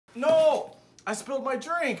No! I spilled my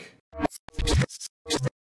drink!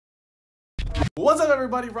 What's up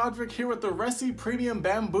everybody, Rodrick here with the RECCI Premium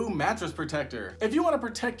Bamboo Mattress Protector. If you want to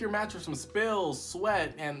protect your mattress from spills,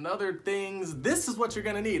 sweat, and other things, this is what you're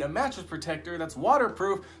gonna need. A mattress protector that's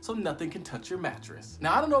waterproof so nothing can touch your mattress.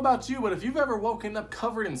 Now I don't know about you, but if you've ever woken up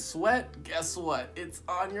covered in sweat, guess what? It's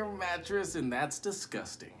on your mattress and that's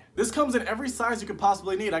disgusting. This comes in every size you could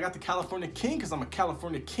possibly need. I got the California King because I'm a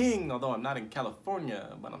California King, although I'm not in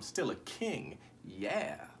California, but I'm still a king.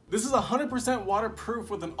 Yeah. This is 100% waterproof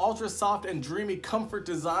with an ultra soft and dreamy comfort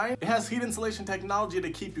design. It has heat insulation technology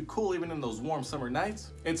to keep you cool even in those warm summer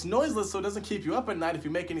nights. It's noiseless so it doesn't keep you up at night if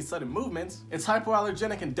you make any sudden movements. It's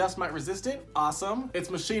hypoallergenic and dust mite resistant. Awesome. It's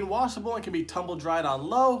machine washable and can be tumble dried on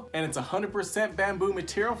low. And it's 100% bamboo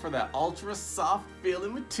material for that ultra soft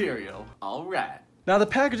feeling material. All right. Now the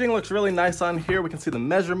packaging looks really nice on here. We can see the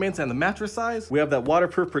measurements and the mattress size. We have that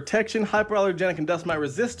waterproof protection, hypoallergenic and dust mite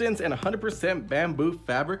resistance, and 100% bamboo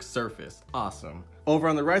fabric surface. Awesome. Over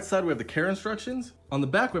on the right side, we have the care instructions. On the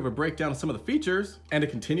back, we have a breakdown of some of the features, and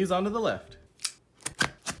it continues on to the left.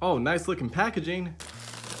 Oh, nice looking packaging.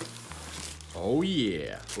 Oh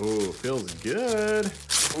yeah. Ooh, feels good.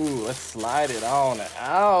 Ooh, let's slide it on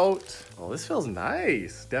out. Oh, this feels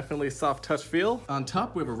nice. Definitely a soft touch feel. On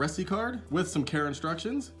top, we have a RECCI card with some care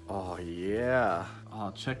instructions. Oh yeah.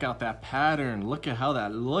 Oh, check out that pattern. Look at how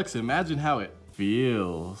that looks. Imagine how it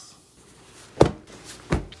feels.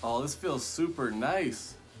 Oh, this feels super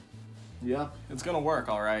nice. Yep, it's gonna work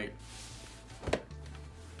all right.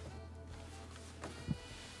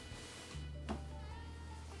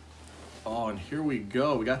 Oh, and here we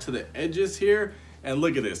go. We got to the edges here. And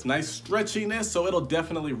look at this, nice stretchiness, so it'll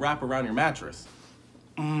definitely wrap around your mattress.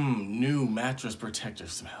 New mattress protector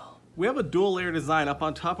smell. We have a dual layer design. Up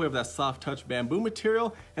on top, we have that soft touch bamboo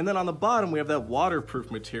material, and then on the bottom, we have that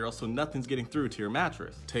waterproof material, so nothing's getting through to your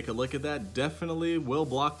mattress. Take a look at that, definitely will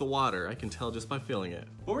block the water. I can tell just by feeling it.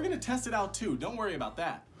 But we're gonna test it out too, don't worry about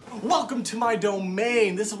that. Welcome to my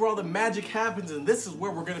domain. This is where all the magic happens, and this is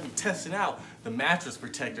where we're gonna be testing out the mattress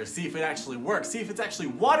protector. See if it actually works, see if it's actually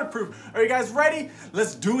waterproof. Are you guys ready?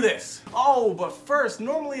 Let's do this. Oh, but first,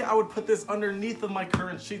 normally I would put this underneath of my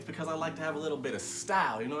current sheets because I like to have a little bit of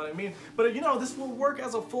style, you know what I mean? But you know, this will work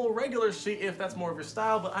as a full regular sheet if that's more of your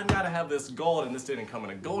style, but I gotta have this gold, and this didn't come in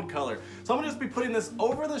a gold color. So I'm gonna just be putting this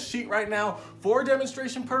over the sheet right now for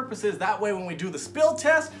demonstration purposes. That way when we do the spill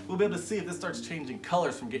test, we'll be able to see if this starts changing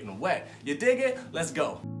colors from getting wet. You dig it? Let's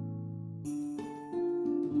go.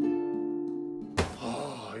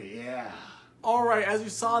 Oh yeah. All right, as you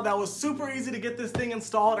saw, that was super easy to get this thing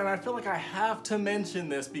installed, and I feel like I have to mention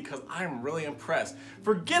this because I'm really impressed.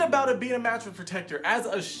 Forget about it being a mattress protector. As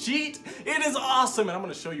a sheet, it is awesome, and I'm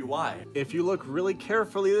gonna show you why. If you look really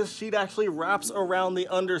carefully, this sheet actually wraps around the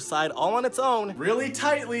underside all on its own, really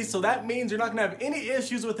tightly, so that means you're not gonna have any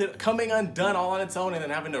issues with it coming undone all on its own and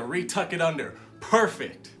then having to re-tuck it under.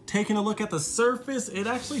 Perfect. Taking a look at the surface, it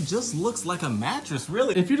actually just looks like a mattress,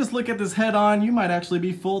 really. If you just look at this head on, you might actually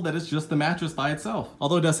be fooled that it's just the mattress by itself,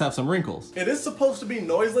 although it does have some wrinkles. It is supposed to be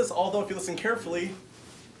noiseless, although if you listen carefully,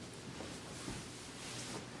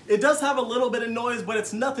 it does have a little bit of noise, but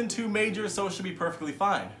it's nothing too major, so it should be perfectly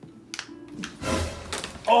fine.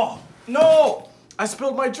 Oh, no! I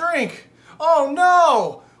spilled my drink! Oh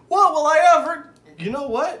no! What will I ever... You know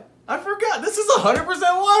what? I forgot, this is 100%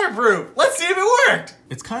 waterproof. Let's see if it worked.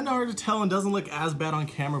 It's kind of hard to tell and doesn't look as bad on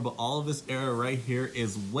camera, but all of this area right here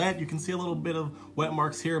is wet. You can see a little bit of wet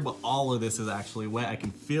marks here, but all of this is actually wet. I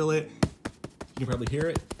can feel it. You can probably hear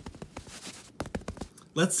it.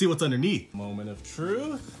 Let's see what's underneath. Moment of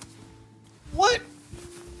truth. What?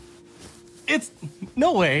 It's,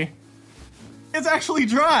 no way. It's actually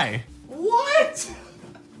dry. What?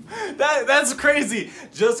 That's crazy.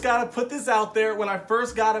 Just gotta put this out there. When I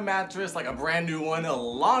first got a mattress, like a brand new one a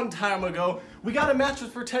long time ago, we got a mattress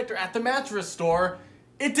protector at the mattress store.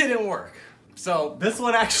 It didn't work. So this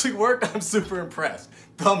one actually worked. I'm super impressed.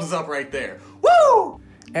 Thumbs up right there. Woo!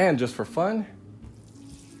 And just for fun.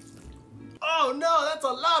 Oh no, that's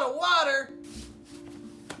a lot of water.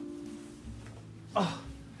 Oh,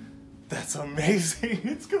 that's amazing.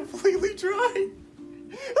 It's completely dry.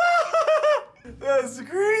 That's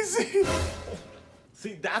crazy.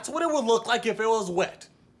 See, that's what it would look like if it was wet.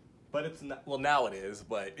 But it's not, well now it is,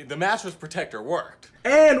 but the mattress protector worked.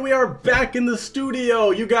 And we are back in the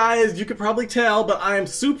studio. You guys, you could probably tell, but I am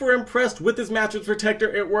super impressed with this mattress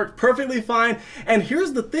protector. It worked perfectly fine. And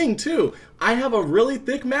here's the thing too, I have a really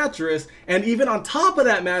thick mattress, and even on top of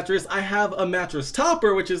that mattress, I have a mattress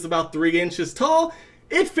topper, which is about 3 inches tall.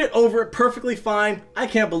 It fit over it perfectly fine. I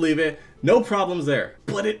can't believe it. No problems there.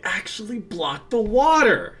 But it actually blocked the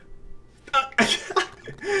water.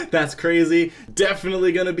 That's crazy.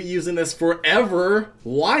 Definitely gonna be using this forever.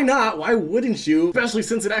 Why not? Why wouldn't you? Especially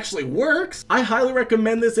since it actually works. I highly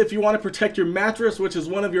recommend this if you want to protect your mattress, which is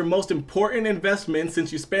one of your most important investments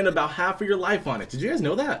since you spend about half of your life on it. Did you guys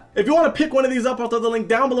know that? If you want to pick one of these up, I'll throw the link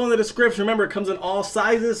down below in the description. Remember, it comes in all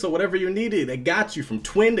sizes, so whatever you needed, they got you. From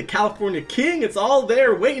twin to California king, it's all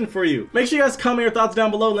there waiting for you. Make sure you guys comment your thoughts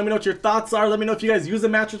down below. Let me know what your thoughts are. Let me know if you guys use a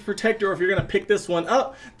mattress protector or if you're gonna pick this one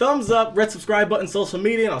up. Thumbs up, red subscribe button, social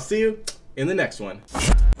media, and I'll see you in the next one.